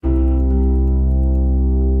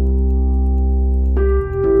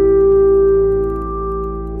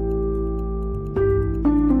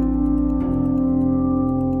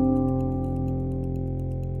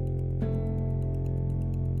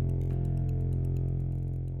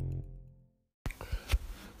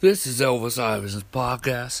This is Elvis Iverson's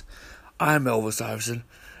podcast. I'm Elvis Iverson,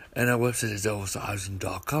 and our website is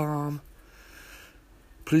elvisiverson.com.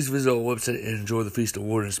 Please visit our website and enjoy the Feast of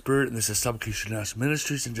Word and Spirit. And this is Supplication National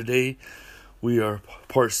Ministries, and today we are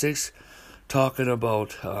part 6, talking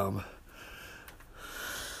about,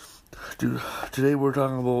 today we're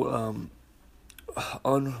talking about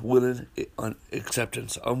unwilling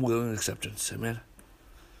acceptance. Unwilling acceptance, amen?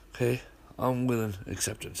 Okay, unwilling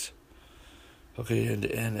acceptance. Okay, and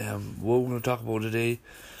what we're going to talk about today,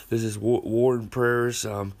 this is war and prayers.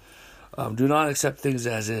 Do not accept things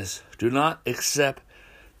as is. Do not accept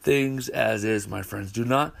things as is, my friends. Do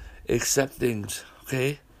not accept things,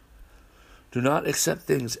 okay? Do not accept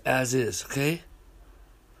things as is, okay?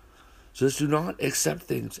 Just do not accept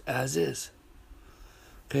things as is.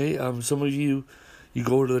 Okay, some of you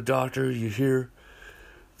go to the doctor, you hear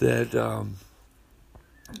that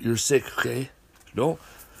you're sick, okay? No.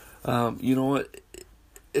 You know what?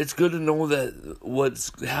 It's good to know that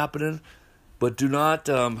what's happening, but do not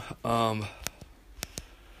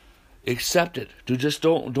accept it.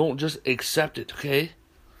 Don't just accept it, okay?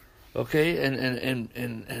 Okay,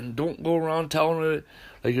 and don't go around telling it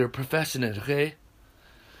like you're professing it, okay?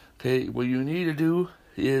 Okay, what you need to do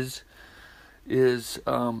is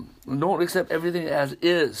don't accept everything as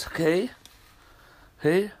is, okay?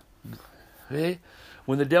 Okay?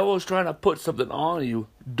 When the devil is trying to put something on you,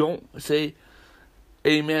 don't say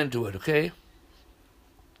amen to it, okay?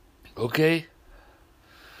 Okay?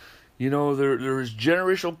 You know, there is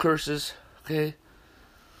generational curses, okay?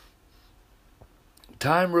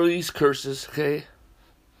 Time release curses, okay?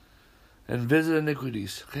 And visit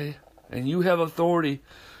iniquities, okay? And you have authority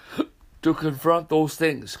to confront those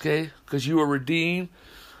things, okay? Because you are redeemed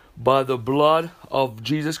by the blood of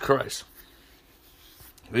Jesus Christ.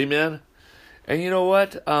 Amen? And you know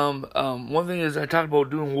what? One thing is I talked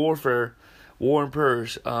about doing war and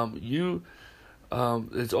prayers.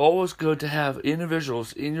 It's always good to have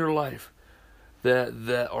individuals in your life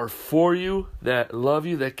that are for you, that love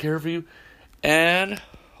you, that care for you, and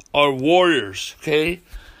are warriors. Okay,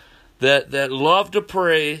 that love to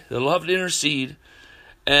pray, that love to intercede,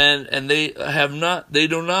 and they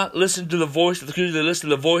do not listen to the voice of the creature. They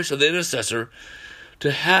listen to the voice of the intercessor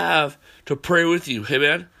to pray with you.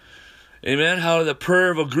 Amen. Amen. How the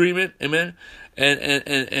prayer of agreement, amen,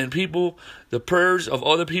 and people, the prayers of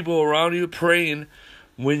other people around you praying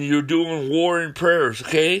when you're doing war and prayers.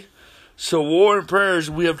 Okay, so war and prayers,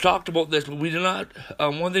 we have talked about this, but we do not.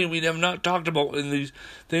 One thing we have not talked about in these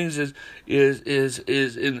things is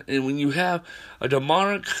when you have a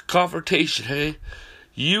demonic confrontation. Hey,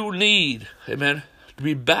 you need, amen, to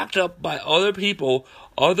be backed up by other people,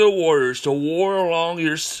 other warriors to war along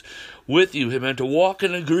with you, amen, to walk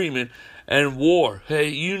in agreement and war. Hey,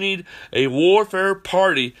 you need a warfare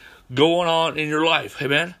party going on in your life.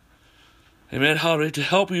 Amen? Amen? To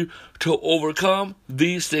help you to overcome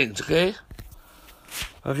these things. Okay?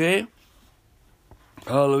 Okay?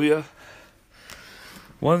 Hallelujah.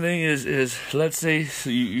 One thing is let's say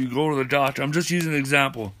you go to the doctor. I'm just using an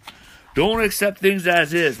example. Don't accept things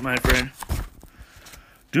as is, my friend.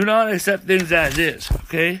 Do not accept things as is.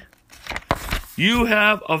 Okay? You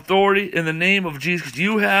have authority in the name of Jesus.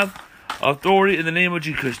 You have authority in the name of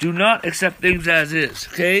Jesus. Do not accept things as is,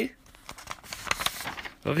 okay?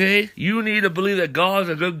 Okay? You need to believe that God is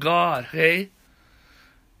a good God, okay?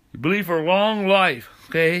 You believe for a long life,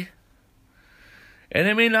 okay? And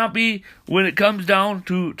it may not be when it comes down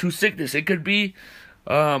to sickness. It could be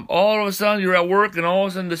all of a sudden you're at work and all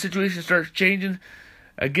of a sudden the situation starts changing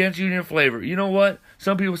against you in your favor. You know what?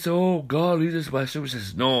 Some people say, oh, God leads us by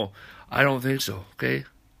circumstances. No, I don't think so, okay?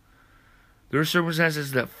 There are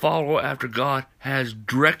circumstances that follow after God has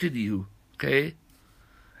directed you, okay?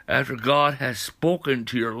 After God has spoken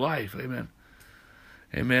to your life, amen.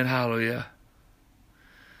 Amen, hallelujah.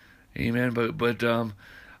 Amen, but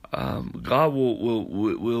God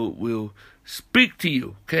will speak to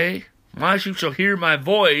you, okay? My sheep shall hear my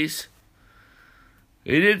voice.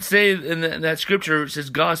 It didn't say in that scripture, it says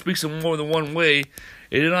God speaks in more than one way.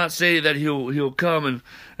 It did not say that he'll come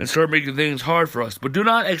and start making things hard for us. But do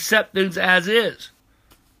not accept things as is.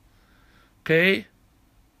 Okay?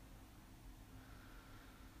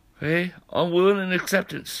 Okay? Unwilling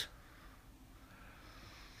acceptance.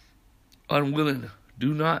 Unwilling.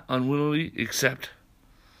 Do not unwillingly accept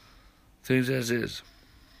things as is.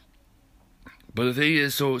 But the thing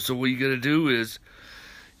is, so what you got to do is,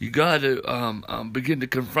 you got to begin to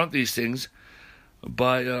confront these things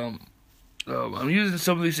by I'm using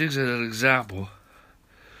some of these things as an example.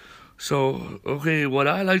 So, okay, what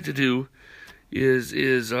I like to do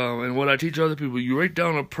is and what I teach other people, you write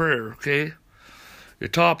down a prayer, okay? your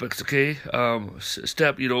topics, okay?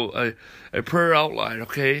 Step, a prayer outline,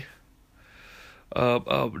 okay?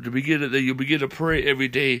 You begin to pray every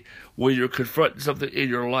day when you're confronting something in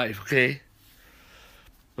your life, okay?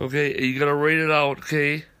 Okay, and you gotta write it out,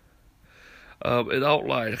 okay? An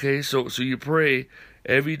outline, okay? So you pray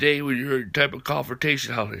every day when you're in type of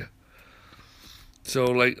confrontation, hallelujah. So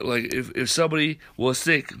like if somebody was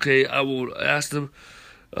sick, okay, I will ask them,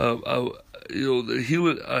 the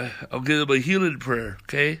healing. I'll give them a healing prayer,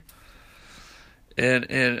 okay.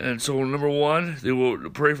 And so number one, they will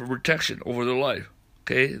pray for protection over their life,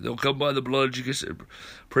 okay. They'll come by the blood of Jesus,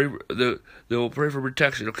 pray. They will pray for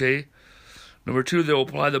protection, okay. Number two, they will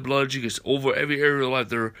apply the blood of Jesus over every area of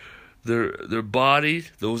their life, their body,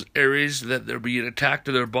 those areas that they're being attacked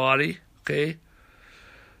in their body, okay.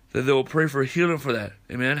 Then they will pray for healing for that.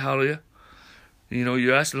 Amen. Hallelujah.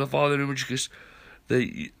 You ask in the Father in the name of Jesus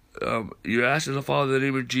you ask in the Father in the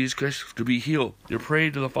name of Jesus Christ to be healed. You're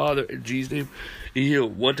praying to the Father in Jesus' name, be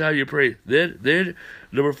healed. One time you pray. Then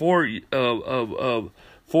number four, you are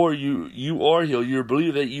healed. You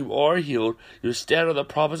believe that you are healed. You stand on the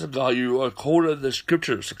promise of God. You are quoting the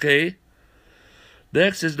scriptures. Okay.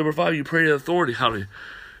 Next is number five. You pray to authority. Hallelujah.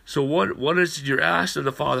 So what is you're asking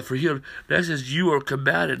the Father for healing? Next is you are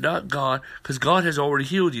commanded, not God, because God has already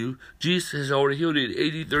healed you. Jesus has already healed you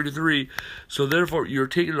in AD 33. So therefore you're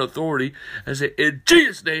taking authority and say, in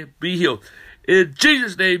Jesus' name be healed. In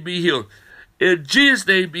Jesus' name be healed. In Jesus'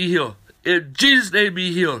 name be healed. In Jesus' name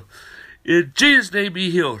be healed. In Jesus' name be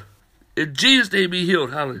healed. In Jesus' name be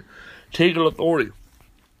healed. Hallelujah. Taking authority.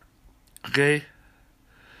 Okay?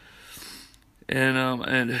 And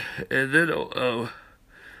then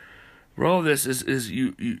all this is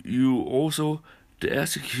you also to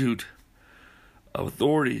execute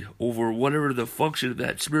authority over whatever the function of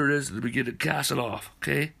that spirit is, to begin to cast it off.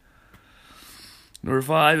 Okay. Number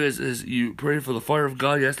five is you pray for the fire of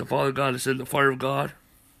God. You ask the Father God to send the fire of God.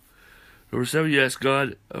 Number seven, you ask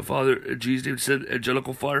God, Father, in Jesus' name, to send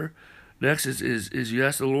angelical fire. Next is you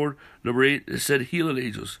ask the Lord. Number eight is send healing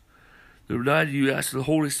angels. Number nine, you ask the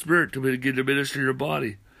Holy Spirit to begin to minister your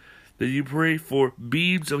body. Then you pray for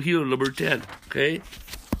beams of healing, number 10, okay?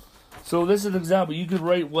 So this is an example. You can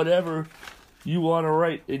write whatever you want to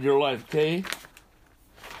write in your life, okay?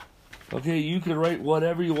 Okay, you can write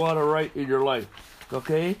whatever you want to write in your life,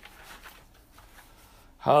 okay?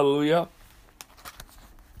 Hallelujah.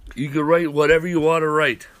 You can write whatever you want to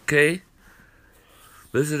write, okay?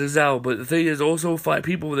 This is an example. But the thing is, also find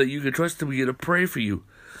people that you can trust to begin to pray for you.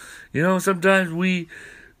 Sometimes we...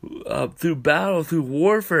 through battle, through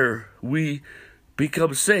warfare, we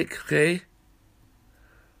become sick, okay?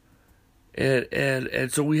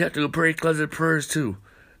 And so we have to pray cleansing prayers too.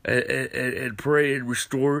 And pray and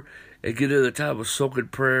restore and get into the time of soaking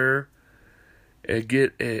prayer and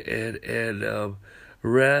get and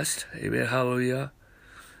rest. Amen. Hallelujah.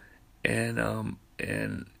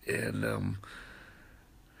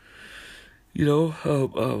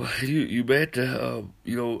 You meant to,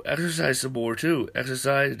 exercise some more too.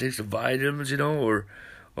 Exercise, take some vitamins, or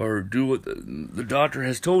do what the doctor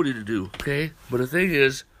has told you to do. Okay, but the thing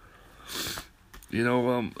is,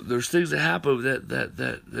 there's things that happen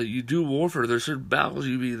that you do warfare. There's certain battles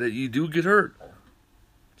that you do get hurt.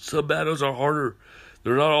 Some battles are harder.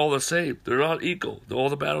 They're not all the same. They're not equal. All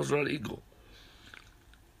the battles are not equal.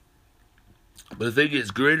 But the thing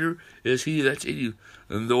is, greater is He that's in you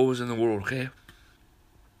than those in the world, okay?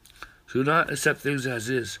 So do not accept things as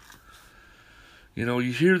is. You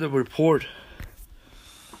hear the report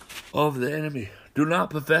of the enemy. Do not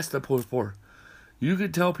profess the report. You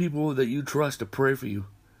can tell people that you trust to pray for you.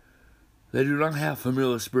 They do not have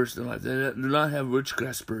familiar spirits in their life. They do not have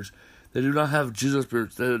witchcraft spirits. They do not have Jesus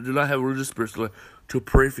spirits. They do not have religious spirits to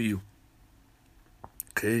pray for you.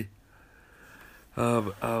 Okay?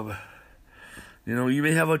 You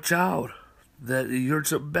may have a child that you heard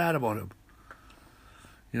something bad about him.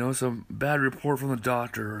 Some bad report from the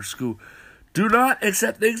doctor or school. Do not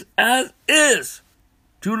accept things as is.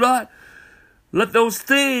 Do not let those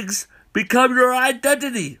things become your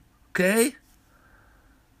identity. Okay?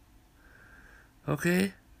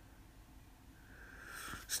 Okay?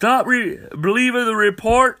 Stop believing the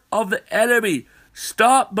report of the enemy.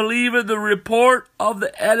 Stop believing the report of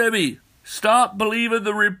the enemy. Stop believing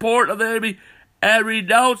the report of the enemy and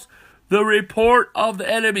renounce the report of the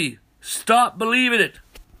enemy. Stop believing it.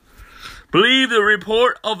 Believe the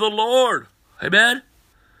report of the Lord. Amen?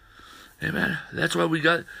 Amen. That's why we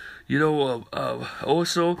got,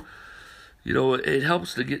 also, it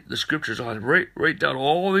helps to get the scriptures on. Write down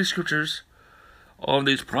all these scriptures, all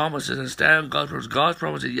these promises, and stand on God's words. God's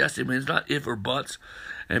promises, yes, it means not if or buts,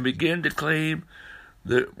 and begin to claim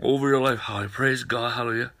over your life. Hallelujah. Praise God.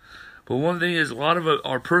 Hallelujah. But one thing is, a lot of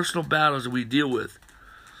our personal battles that we deal with,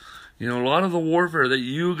 a lot of the warfare that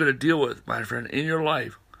you're going to deal with, my friend, in your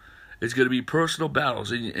life, is going to be personal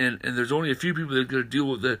battles. And there's only a few people that are going to deal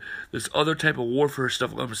with this other type of warfare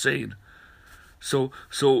stuff I'm saying. So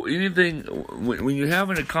anything, when you're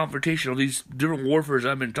having a confrontation of these different warfares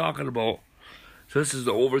I've been talking about, so this is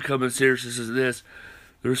the overcoming series, this is this,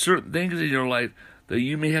 there are certain things in your life that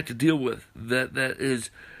you may have to deal with that is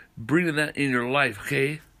bringing that in your life,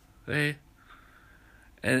 okay?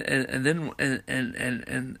 And then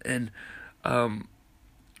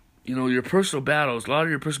your personal battles, a lot of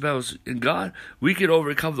your personal battles in God, we can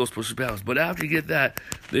overcome those personal battles. But after you get that,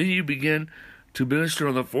 then you begin to minister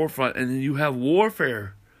on the forefront, and then you have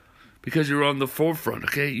warfare because you're on the forefront,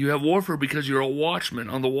 okay? You have warfare because you're a watchman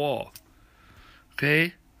on the wall,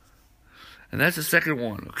 okay? And that's the second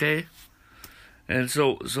one, okay? And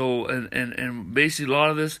so basically a lot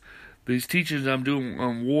of these teachings I'm doing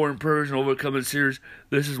on war and purge and overcoming series,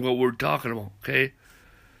 this is what we're talking about, okay?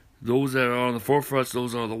 Those that are on the forefronts,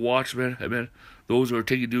 those are the watchmen, amen? Those who are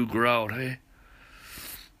taking due ground, hey?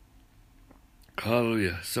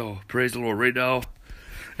 Hallelujah. So, praise the Lord. Right now,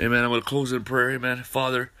 amen, I'm going to close in prayer, amen.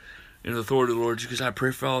 Father, in the authority of the Lord Jesus, I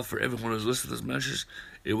pray, Father, for everyone who's listening to this message,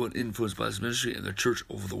 everyone influenced by this ministry and the church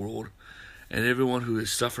over the world, and everyone who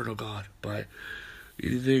is suffering, oh God, by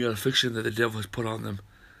anything affliction that the devil has put on them,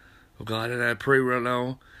 oh God. And I pray right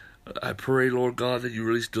now, I pray, Lord God, that you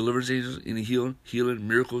release deliverance angels, any healing,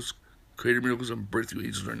 miracles, creative miracles, and breakthrough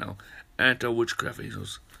angels right now, anti-witchcraft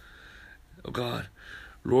angels, oh God.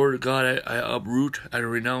 Lord God, I uproot, I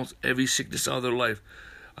renounce every sickness out of their life.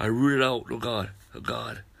 I root it out, oh God, oh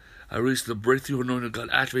God. I release the breakthrough anointing of God,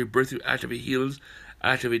 activate breakthrough, activate healings,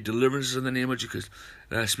 activate deliverances in the name of Jesus.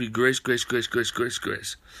 And I speak grace, grace, grace, grace, grace,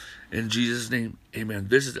 grace. In Jesus' name, amen.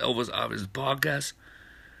 This is Elvis Iverson Podcast,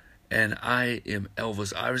 and I am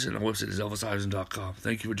Elvis Iverson. Our website is elvisiverson.com.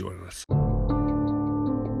 Thank you for joining us.